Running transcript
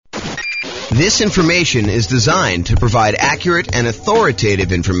This information is designed to provide accurate and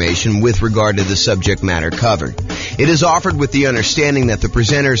authoritative information with regard to the subject matter covered. It is offered with the understanding that the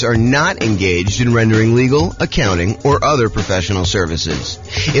presenters are not engaged in rendering legal, accounting, or other professional services.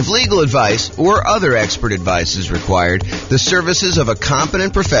 If legal advice or other expert advice is required, the services of a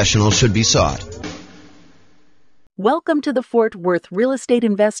competent professional should be sought. Welcome to the Fort Worth Real Estate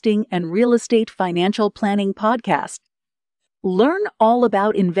Investing and Real Estate Financial Planning Podcast. Learn all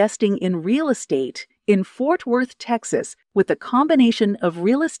about investing in real estate in Fort Worth, Texas, with a combination of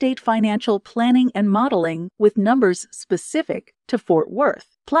real estate financial planning and modeling with numbers specific to Fort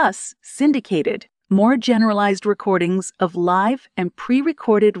Worth, plus syndicated, more generalized recordings of live and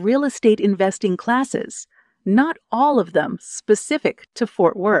pre-recorded real estate investing classes, not all of them specific to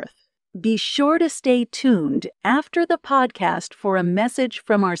Fort Worth. Be sure to stay tuned after the podcast for a message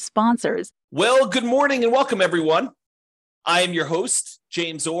from our sponsors. Well, good morning and welcome, everyone. I am your host,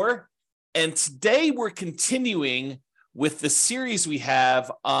 James Orr, and today we're continuing with the series we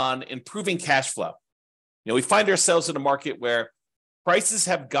have on improving cash flow. We find ourselves in a market where prices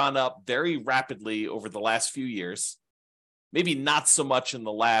have gone up very rapidly over the last few years, maybe not so much in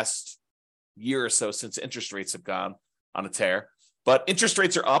the last year or so since interest rates have gone on a tear, but interest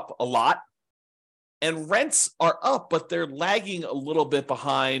rates are up a lot and rents are up, but they're lagging a little bit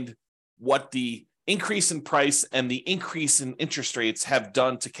behind what the increase in price and the increase in interest rates have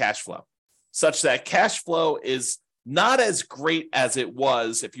done to cash flow, such that cash flow is not as great as it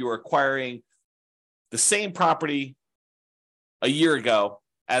was if you were acquiring the same property a year ago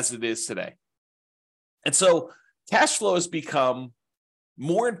as it is today. And so cash flow has become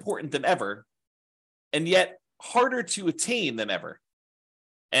more important than ever, and yet harder to attain than ever.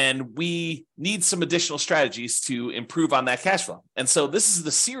 And we need some additional strategies to improve on that cash flow. And so this is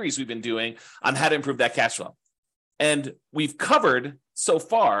the series we've been doing on how to improve that cash flow. And we've covered so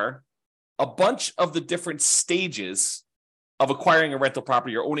far a bunch of the different stages of acquiring a rental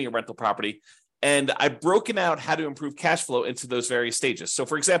property or owning a rental property. And I've broken out how to improve cash flow into those various stages. So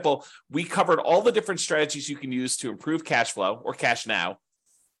for example, we covered all the different strategies you can use to improve cash flow or cash now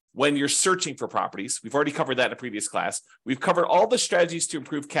when you're searching for properties. We've already covered that in a previous class. We've covered all the strategies to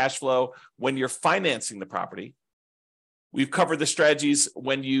improve cash flow when you're financing the property. We've covered the strategies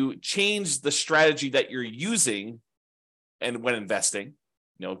when you change the strategy that you're using and when investing,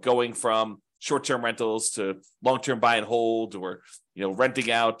 going from short-term rentals to long-term buy and hold, or,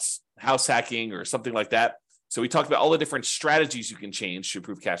 renting out, house hacking, or something like that. So we talked about all the different strategies you can change to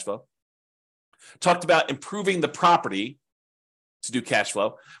improve cash flow. Talked about improving the property to do cash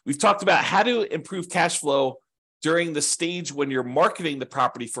flow. We've talked about how to improve cash flow during the stage when you're marketing the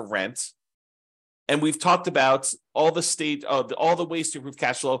property for rent. And we've talked about all the ways to improve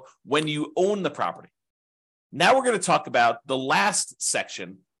cash flow when you own the property. Now we're going to talk about the last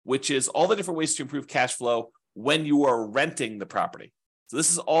section, which is all the different ways to improve cash flow when you are renting the property. So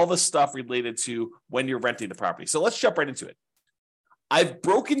this is all the stuff related to when you're renting the property. So let's jump right into it. I've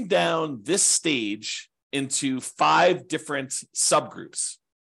broken down this stage into 5 different subgroups.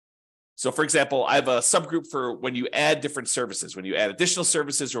 So for example, I have a subgroup for when you add different services, when you add additional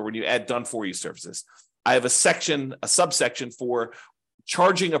services, or when you add done for you services. I have a subsection for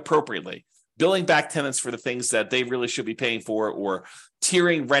charging appropriately, billing back tenants for the things that they really should be paying for, or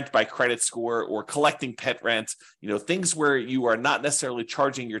tiering rent by credit score, or collecting pet rent, things where you are not necessarily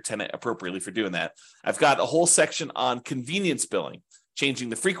charging your tenant appropriately for doing that. I've got a whole section on convenience billing,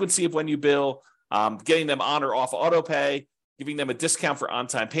 changing the frequency of when you bill, getting them on or off auto pay, giving them a discount for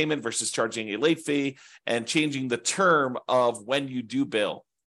on-time payment versus charging a late fee, and changing the term of when you do bill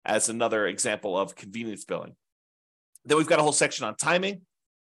as another example of convenience billing. Then we've got a whole section on timing,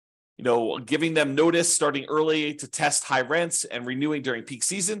 giving them notice starting early to test high rents and renewing during peak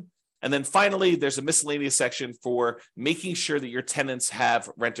season. And then finally, there's a miscellaneous section for making sure that your tenants have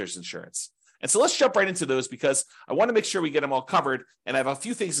renter's insurance. And so let's jump right into those because I want to make sure we get them all covered, and I have a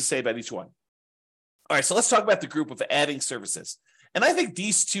few things to say about each one. All right, so let's talk about the group of adding services. And I think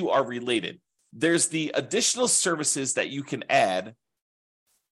these two are related. There's the additional services that you can add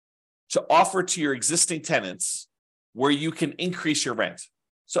to offer to your existing tenants where you can increase your rent.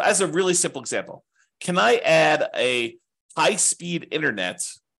 So as a really simple example, can I add a high-speed internet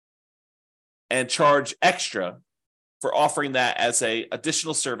and charge extra for offering that as an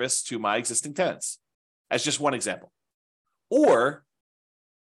additional service to my existing tenants? As just one example. Or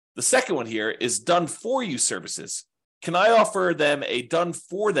the second one here is done for you services. Can I offer them a done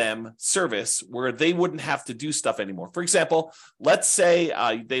for them service where they wouldn't have to do stuff anymore? For example, let's say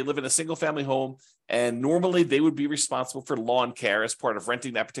they live in a single family home and normally they would be responsible for lawn care as part of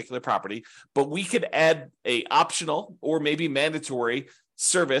renting that particular property, but we could add a optional or maybe mandatory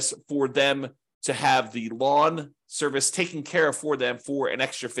service for them to have the lawn service taken care of for them for an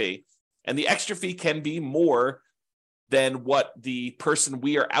extra fee. And the extra fee can be more than what the person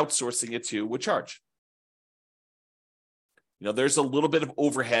we are outsourcing it to would charge. There's a little bit of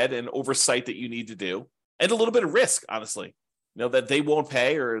overhead and oversight that you need to do, and a little bit of risk, honestly, that they won't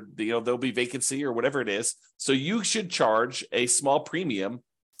pay, or there'll be vacancy or whatever it is. So you should charge a small premium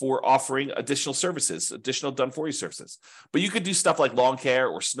for offering additional services, additional done-for-you services. But you could do stuff like lawn care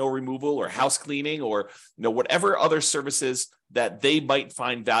or snow removal or house cleaning or whatever other services that they might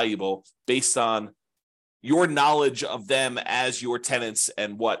find valuable based on your knowledge of them as your tenants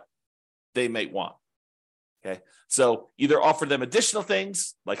and what they might want. Okay, so either offer them additional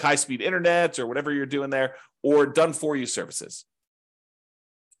things like high-speed internet or whatever you're doing there, or done-for-you services.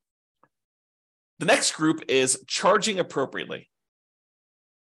 The next group is charging appropriately.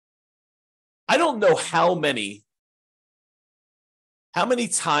 I don't know how many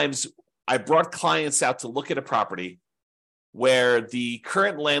times I brought clients out to look at a property where the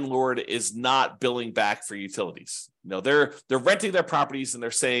current landlord is not billing back for utilities. They're renting their properties and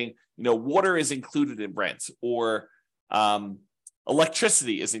they're saying, water is included in rent, or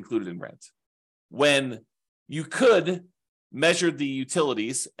electricity is included in rent, when you could measure the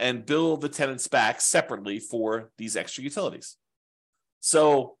utilities and bill the tenants back separately for these extra utilities.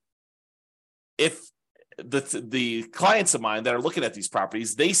 So if the clients of mine that are looking at these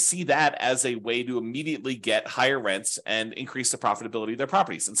properties, they see that as a way to immediately get higher rents and increase the profitability of their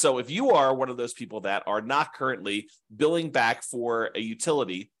properties. And so if you are one of those people that are not currently billing back for a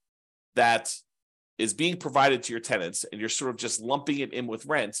utility that is being provided to your tenants, and you're sort of just lumping it in with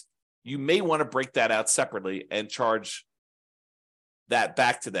rent, you may want to break that out separately and charge that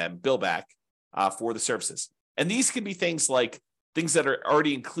back to them, bill back for the services. And these can be things like things that are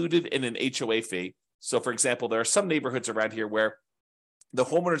already included in an HOA fee. So, for example, there are some neighborhoods around here where the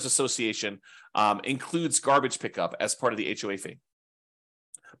homeowners association includes garbage pickup as part of the HOA fee.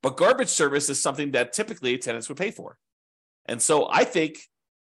 But garbage service is something that typically tenants would pay for. And so I think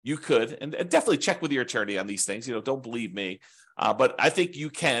you could, and definitely check with your attorney on these things, don't believe me, but I think you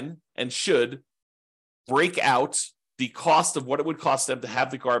can and should break out the cost of what it would cost them to have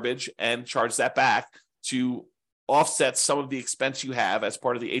the garbage and charge that back to offset some of the expense you have as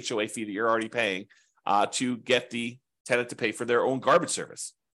part of the HOA fee that you're already paying to get the tenant to pay for their own garbage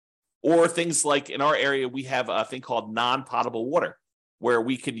service. Or things like in our area, we have a thing called non-potable water, where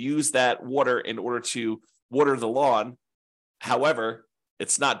we can use that water in order to water the lawn. However,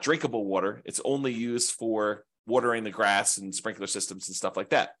 it's not drinkable water. It's only used for watering the grass and sprinkler systems and stuff like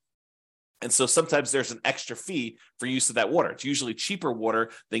that. And so sometimes there's an extra fee for use of that water. It's usually cheaper water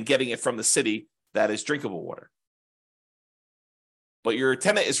than getting it from the city that is drinkable water. But your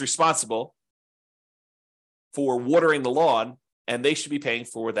tenant is responsible for watering the lawn, and they should be paying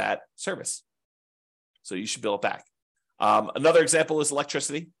for that service. So you should bill it back. Another example is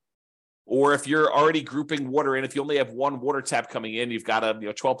electricity. Or if you're already grouping water in, if you only have one water tap coming in, you've got a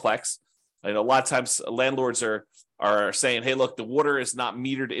 12-plex. A lot of times landlords are saying, hey, look, the water is not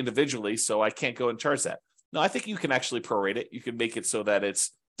metered individually, so I can't go and charge that. No, I think you can actually prorate it. You can make it so that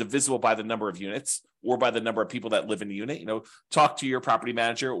it's divisible by the number of units or by the number of people that live in the unit. Talk to your property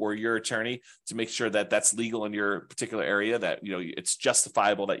manager or your attorney to make sure that that's legal in your particular area, that it's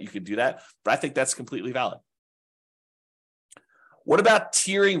justifiable that you can do that. But I think that's completely valid. What about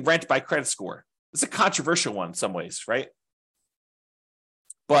tiering rent by credit score? It's a controversial one in some ways, right?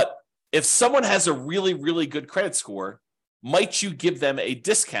 But if someone has a really, really good credit score, might you give them a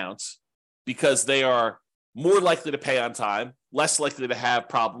discount because they are more likely to pay on time, less likely to have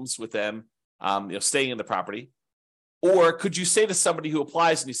problems with them staying in the property? Or could you say to somebody who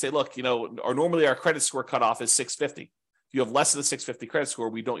applies and you say, look, or normally our credit score cutoff is 650. If you have less than a 650 credit score,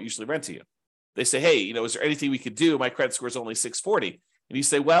 we don't usually rent to you. They say, hey, is there anything we could do? My credit score is only 640. And you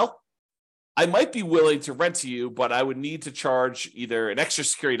say, well, I might be willing to rent to you, but I would need to charge either an extra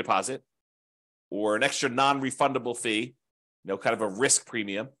security deposit or an extra non-refundable fee, kind of a risk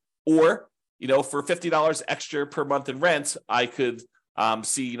premium, or, for $50 extra per month in rent, I could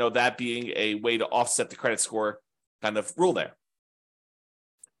see, that being a way to offset the credit score kind of rule there.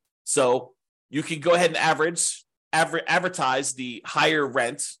 So you can go ahead and advertise the higher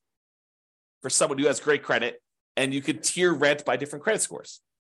rent for someone who has great credit, and you could tier rent by different credit scores.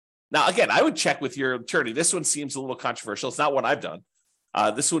 Now, again, I would check with your attorney. This one seems a little controversial. It's not one I've done.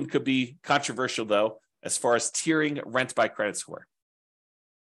 This one could be controversial, though, as far as tiering rent by credit score.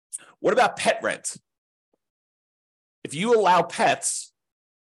 What about pet rent? If you allow pets,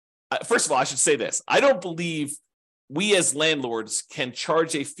 first of all, I should say this. I don't believe we as landlords can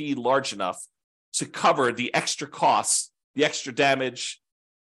charge a fee large enough to cover the extra costs, the extra damage,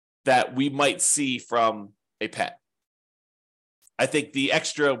 that we might see from a pet. I think the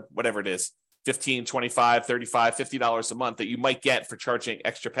extra, whatever it is, $15, $25, $35, $50 a month that you might get for charging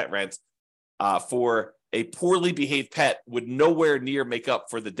extra pet rent for a poorly behaved pet would nowhere near make up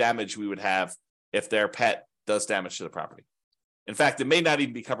for the damage we would have if their pet does damage to the property. In fact, it may not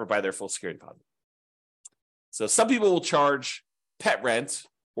even be covered by their full security deposit. So some people will charge pet rent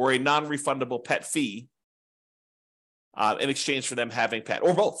or a non-refundable pet fee in exchange for them having pet,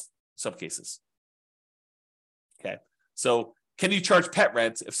 or both, in some cases. Okay, so can you charge pet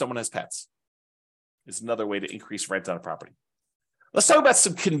rent if someone has pets? Is another way to increase rent on a property. Let's talk about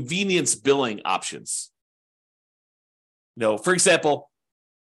some convenience billing options. For example,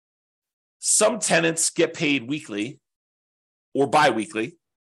 some tenants get paid weekly or bi-weekly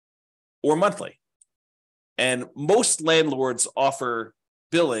or monthly. And most landlords offer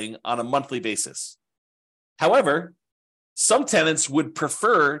billing on a monthly basis. However, some tenants would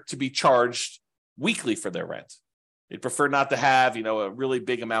prefer to be charged weekly for their rent. They'd prefer not to have, a really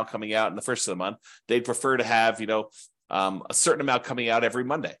big amount coming out in the first of the month. They'd prefer to have, a certain amount coming out every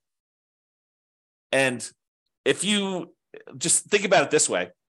Monday. And if you just think about it this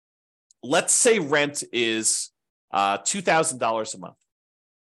way, let's say rent is $2,000 a month.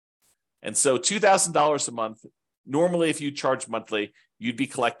 And so $2,000 a month, normally if you charge monthly, you'd be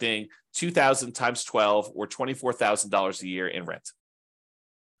collecting $2,000 times 12 or $24,000 a year in rent.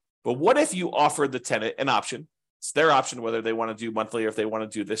 But what if you offered the tenant an option? It's their option whether they want to do monthly or if they want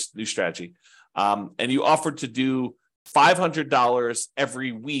to do this new strategy. And you offered to do $500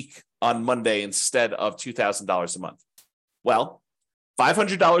 every week on Monday instead of $2,000 a month. Well,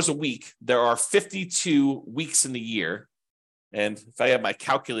 $500 a week, there are 52 weeks in the year. And if I have my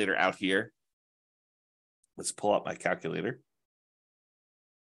calculator out here, let's pull up my calculator.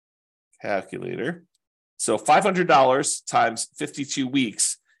 So $500 times 52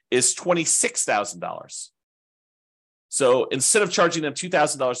 weeks is $26,000. So instead of charging them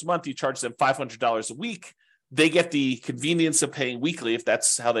 $2,000 a month, you charge them $500 a week. They get the convenience of paying weekly if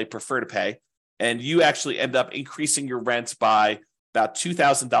that's how they prefer to pay. And you actually end up increasing your rent by about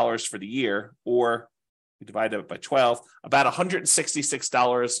 $2,000 for the year, or we divide it by 12, about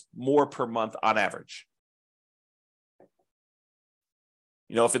 $166 more per month on average.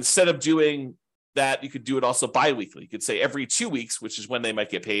 If instead of doing that, you could do it also bi-weekly. You could say every 2 weeks, which is when they might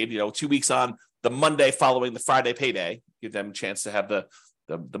get paid, 2 weeks on the Monday following the Friday payday, give them a chance to have the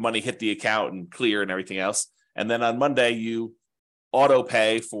money hit the account and clear and everything else. And then on Monday, you auto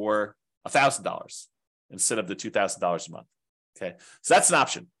pay for $1,000 instead of the $2,000 a month. Okay, so that's an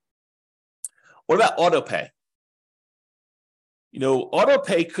option. What about auto pay? Auto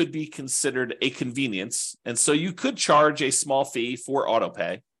pay could be considered a convenience. And so you could charge a small fee for auto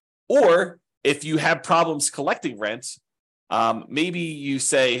pay. Or if you have problems collecting rent, maybe you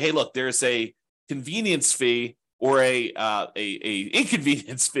say, hey, look, there's a convenience fee or a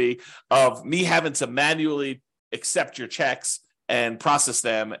inconvenience fee of me having to manually accept your checks and process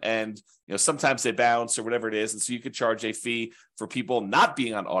them. And sometimes they bounce or whatever it is. And so you could charge a fee for people not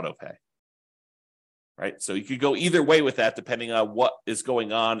being on auto pay. Right. So you could go either way with that, depending on what is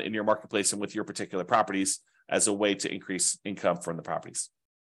going on in your marketplace and with your particular properties as a way to increase income from the properties.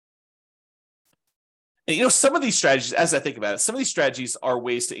 And, some of these strategies, as I think about it, some of these strategies are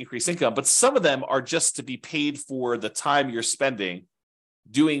ways to increase income, but some of them are just to be paid for the time you're spending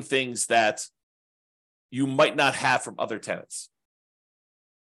doing things that you might not have from other tenants.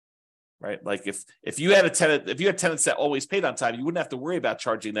 Right? Like if you had tenants that always paid on time, you wouldn't have to worry about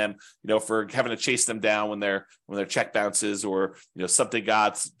charging them, for having to chase them down when their check bounces or, something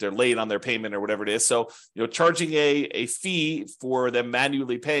they're late on their payment or whatever it is. So, charging a fee for them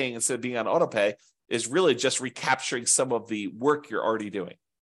manually paying instead of being on auto pay is really just recapturing some of the work you're already doing.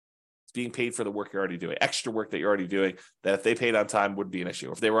 It's being paid for the work you're already doing, extra work that you're already doing that if they paid on time wouldn't be an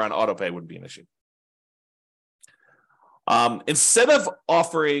issue. If they were on auto pay, wouldn't be an issue. Instead of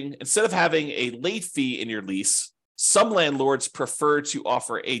having a late fee in your lease, some landlords prefer to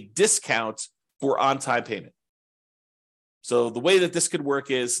offer a discount for on-time payment. So the way that this could work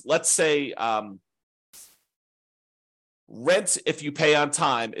is, let's say rent, if you pay on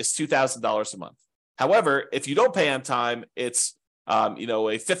time, is $2,000 a month. However, if you don't pay on time, it's a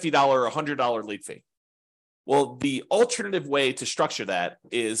 $50 or $100 late fee. Well, the alternative way to structure that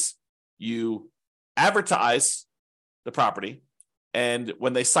is you advertise the property, and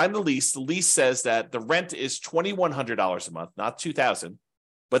when they sign the lease says that the rent is $2,100 a month, not $2,000,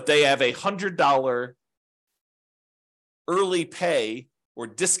 but they have a $100 early pay or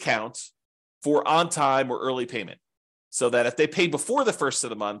discount for on-time or early payment. So that if they pay before the first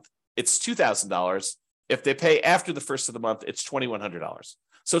of the month, it's $2,000. If they pay after the first of the month, it's $2,100.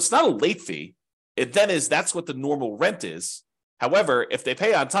 So it's not a late fee. That's what the normal rent is. However, if they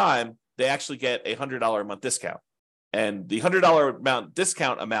pay on time, they actually get a $100 a month discount. And the $100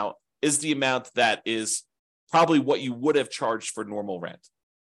 discount amount is the amount that is probably what you would have charged for normal rent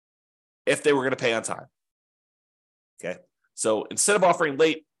if they were going to pay on time. Okay. So instead of offering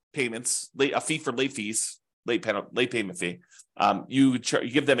late payments, a fee for late fees, late payment fee, you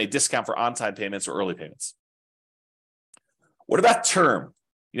give them a discount for on-time payments or early payments. What about term?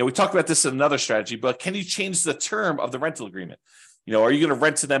 We talked about this in another strategy, but can you change the term of the rental agreement? Are you going to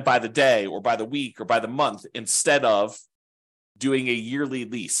rent to them by the day or by the week or by the month instead of doing a yearly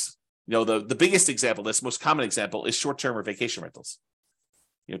lease? The biggest example, this most common example, is short-term or vacation rentals.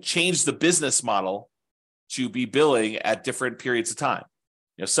 Change the business model to be billing at different periods of time.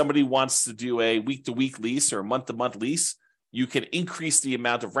 Somebody wants to do a week-to-week lease or a month-to-month lease, you can increase the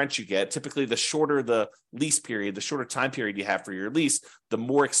amount of rent you get. Typically, the shorter the lease period, the shorter time period you have for your lease, the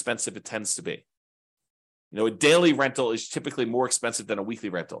more expensive it tends to be. A daily rental is typically more expensive than a weekly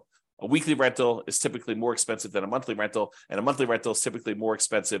rental. A weekly rental is typically more expensive than a monthly rental, and a monthly rental is typically more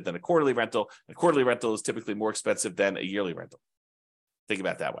expensive than a quarterly rental, and a quarterly rental is typically more expensive than a yearly rental. Think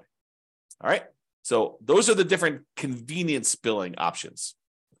about it that way. All right? So those are the different convenience billing options.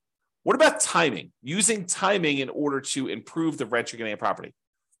 What about timing? Using timing in order to improve the rent you're getting at property.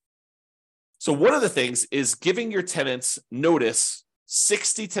 So one of the things is giving your tenants notice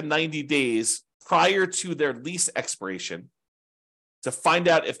 60 to 90 days prior to their lease expiration to find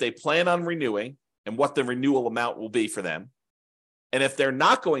out if they plan on renewing and what the renewal amount will be for them. And if they're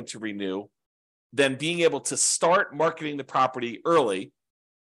not going to renew, then being able to start marketing the property early,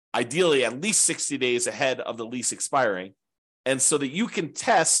 ideally at least 60 days ahead of the lease expiring, and so that you can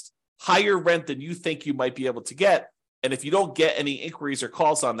test higher rent than you think you might be able to get. And if you don't get any inquiries or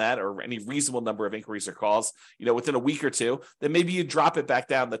calls on that, or any reasonable number of inquiries or calls, within a week or two, then maybe you drop it back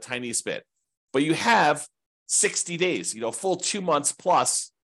down the tiniest bit. But you have 60 days, full 2 months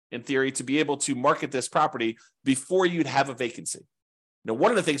plus, in theory, to be able to market this property before you'd have a vacancy. Now,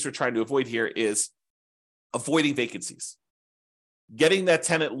 one of the things we're trying to avoid here is avoiding vacancies. Getting that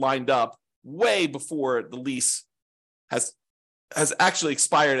tenant lined up way before the lease has actually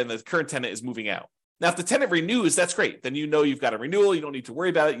expired and the current tenant is moving out. Now, if the tenant renews, that's great. Then you've got a renewal. You don't need to worry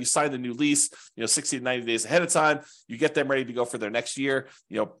about it. You sign the new lease, 60 to 90 days ahead of time. You get them ready to go for their next year.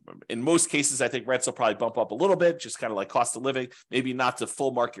 In most cases, I think rents will probably bump up a little bit, just kind of like cost of living, maybe not to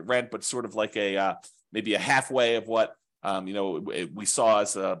full market rent, but sort of like maybe a halfway of what we saw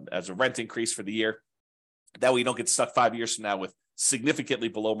as a rent increase for the year. That way you don't get stuck 5 years from now with significantly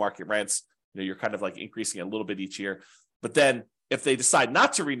below market rents. You're kind of like increasing a little bit each year. But then if they decide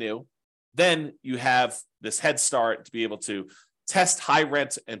not to renew, then you have this head start to be able to test high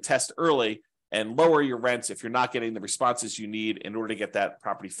rent and test early and lower your rents if you're not getting the responses you need in order to get that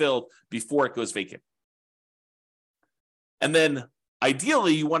property filled before it goes vacant. And then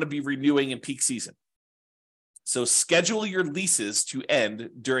ideally, you want to be renewing in peak season. So schedule your leases to end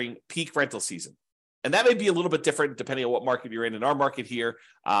during peak rental season. And that may be a little bit different depending on what market you're in. In our market here,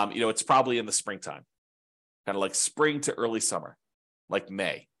 it's probably in the springtime, kind of like spring to early summer, like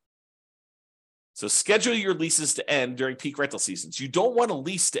May. So schedule your leases to end during peak rental seasons. You don't want a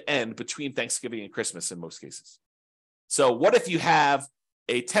lease to end between Thanksgiving and Christmas in most cases. So what if you have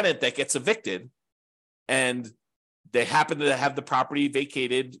a tenant that gets evicted and they happen to have the property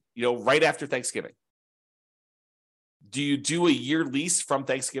vacated, right after Thanksgiving? Do you do a year lease from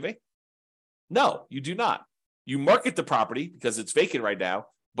Thanksgiving? No, you do not. You market the property because it's vacant right now,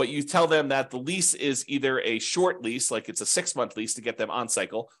 but you tell them that the lease is either a short lease, like it's a 6-month lease to get them on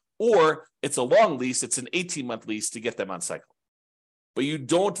cycle, or it's a long lease, it's an 18-month lease to get them on cycle. But you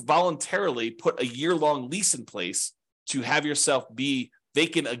don't voluntarily put a year-long lease in place to have yourself be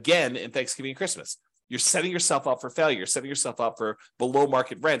vacant again in Thanksgiving and Christmas. You're setting yourself up for failure. You're setting yourself up for below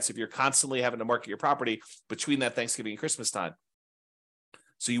market rents if you're constantly having to market your property between that Thanksgiving and Christmas time.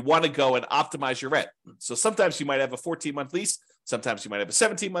 So you want to go and optimize your rent. So sometimes you might have a 14-month lease. Sometimes you might have a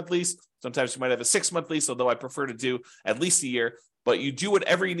 17-month lease. Sometimes you might have a 6-month lease, although I prefer to do at least a year. But you do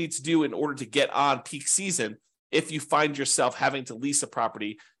whatever you need to do in order to get on peak season if you find yourself having to lease a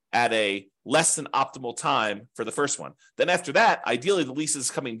property at a less than optimal time for the first one. Then after that, ideally the lease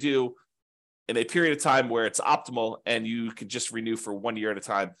is coming due in a period of time where it's optimal and you can just renew for 1 year at a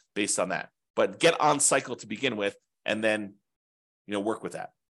time based on that. But get on cycle to begin with and then work with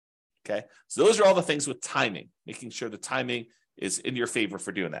that. Okay. So those are all the things with timing, making sure the timing is in your favor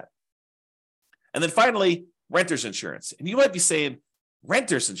for doing that. And then finally, renter's insurance. And you might be saying,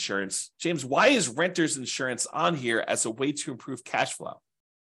 renter's insurance? James, why is renter's insurance on here as a way to improve cash flow?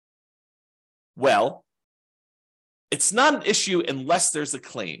 Well, It's not an issue unless there's a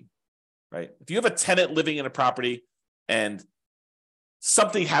claim, right? If you have a tenant living in a property and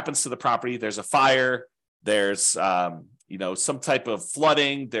something happens to the property, there's a fire, there's some type of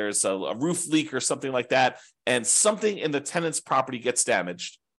flooding, there's a roof leak or something like that, and something in the tenant's property gets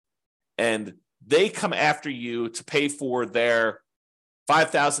damaged, and they come after you to pay for their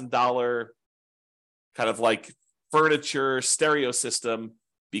 $5,000 kind of like furniture stereo system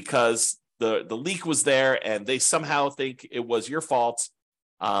because the leak was there and they somehow think it was your fault.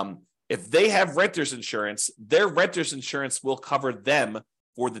 If they have renter's insurance, their renter's insurance will cover them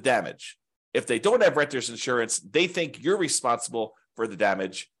for the damage. If they don't have renter's insurance, they think you're responsible for the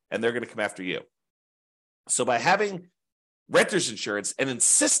damage and they're going to come after you. So by having renter's insurance and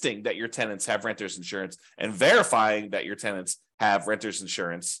insisting that your tenants have renter's insurance and verifying that your tenants have renter's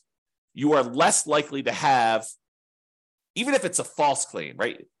insurance, you are less likely to have, even if it's a false claim,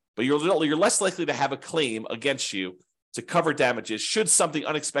 right? But you're less likely to have a claim against you to cover damages should something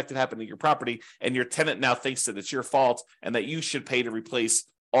unexpected happen to your property and your tenant now thinks that it's your fault and that you should pay to replace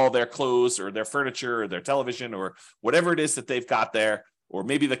all their clothes or their furniture or their television or whatever it is that they've got there. Or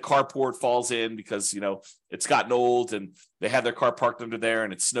maybe the carport falls in because, it's gotten old and they have their car parked under there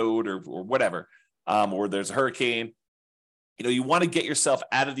and it snowed or whatever, or there's a hurricane. You want to get yourself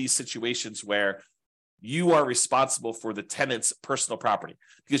out of these situations where you are responsible for the tenant's personal property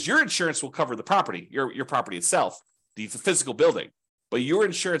because your insurance will cover the property, your property itself, the physical building. But your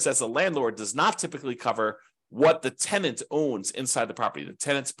insurance as a landlord does not typically cover what the tenant owns inside the property, the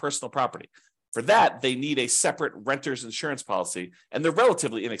tenant's personal property. For that, they need a separate renter's insurance policy, and they're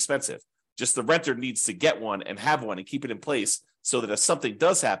relatively inexpensive. Just the renter needs to get one and have one and keep it in place so that if something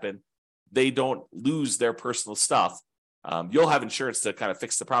does happen, they don't lose their personal stuff. You'll have insurance to kind of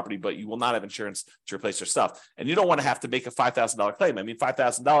fix the property, but you will not have insurance to replace your stuff. And you don't want to have to make a $5,000 claim. I mean,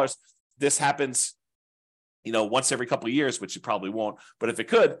 $5,000, this happens, once every couple of years, which you probably won't. But if it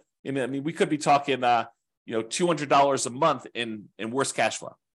could, we could be talking, $200 a month in worst cash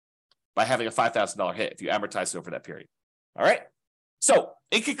flow by having a $5,000 hit if you amortize it over that period. All right. So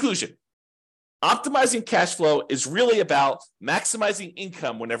in conclusion, optimizing cash flow is really about maximizing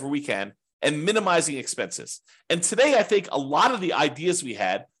income whenever we can and minimizing expenses. And today, I think a lot of the ideas we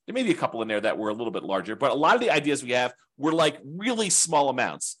had, there may be a couple in there that were a little bit larger, but a lot of the ideas we have were like really small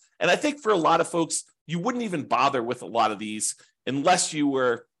amounts. And I think for a lot of folks, you wouldn't even bother with a lot of these unless you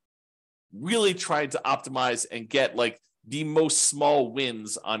were really trying to optimize and get like the most small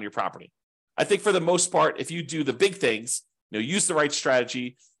wins on your property. I think for the most part, if you do the big things, use the right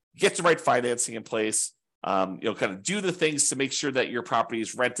strategy, get the right financing in place, kind of do the things to make sure that your property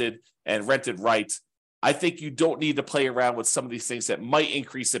is rented and rented right. I think you don't need to play around with some of these things that might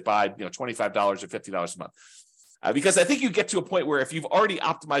increase it by $25 or $50 a month. Because I think you get to a point where if you've already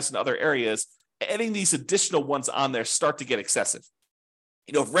optimized in other areas, adding these additional ones on there start to get excessive.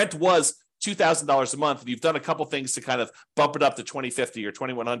 If rent was $2,000 a month, and you've done a couple things to kind of bump it up to $2,050 or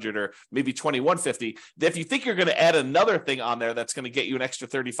 $2,100 or maybe $2,150, if you think you're going to add another thing on there that's going to get you an extra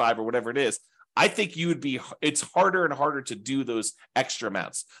 $35 or whatever it is, I think it's harder and harder to do those extra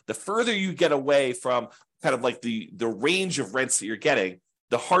amounts. The further you get away from kind of like the range of rents that you're getting,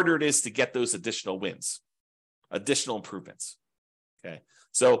 the harder it is to get those additional wins, additional improvements. Okay.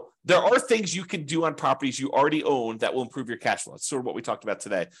 So there are things you can do on properties you already own that will improve your cash flow. That's sort of what we talked about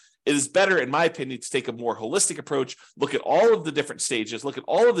today. It is better, in my opinion, to take a more holistic approach, look at all of the different stages, look at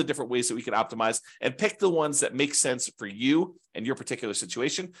all of the different ways that we can optimize, and pick the ones that make sense for you and your particular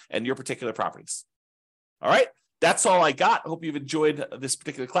situation and your particular properties. All right, that's all I got. I hope you've enjoyed this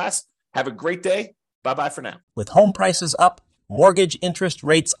particular class. Have a great day. Bye-bye for now. With home prices up, mortgage interest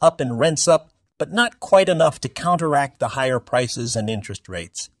rates up and rents up, but not quite enough to counteract the higher prices and interest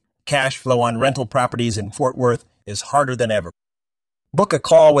rates. Cash flow on rental properties in Fort Worth is harder than ever. Book a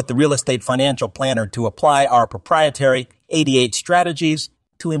call with the Real Estate Financial Planner to apply our proprietary 88 strategies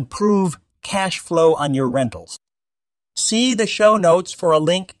to improve cash flow on your rentals. See the show notes for a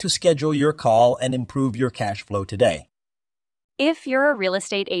link to schedule your call and improve your cash flow today. If you're a real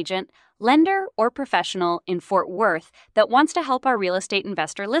estate agent, lender, or professional in Fort Worth that wants to help our real estate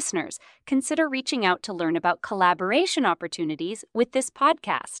investor listeners, consider reaching out to learn about collaboration opportunities with this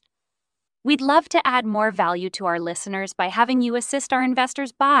podcast. We'd love to add more value to our listeners by having you assist our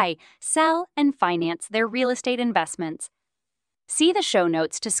investors buy, sell, and finance their real estate investments. See the show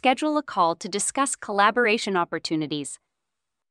notes to schedule a call to discuss collaboration opportunities.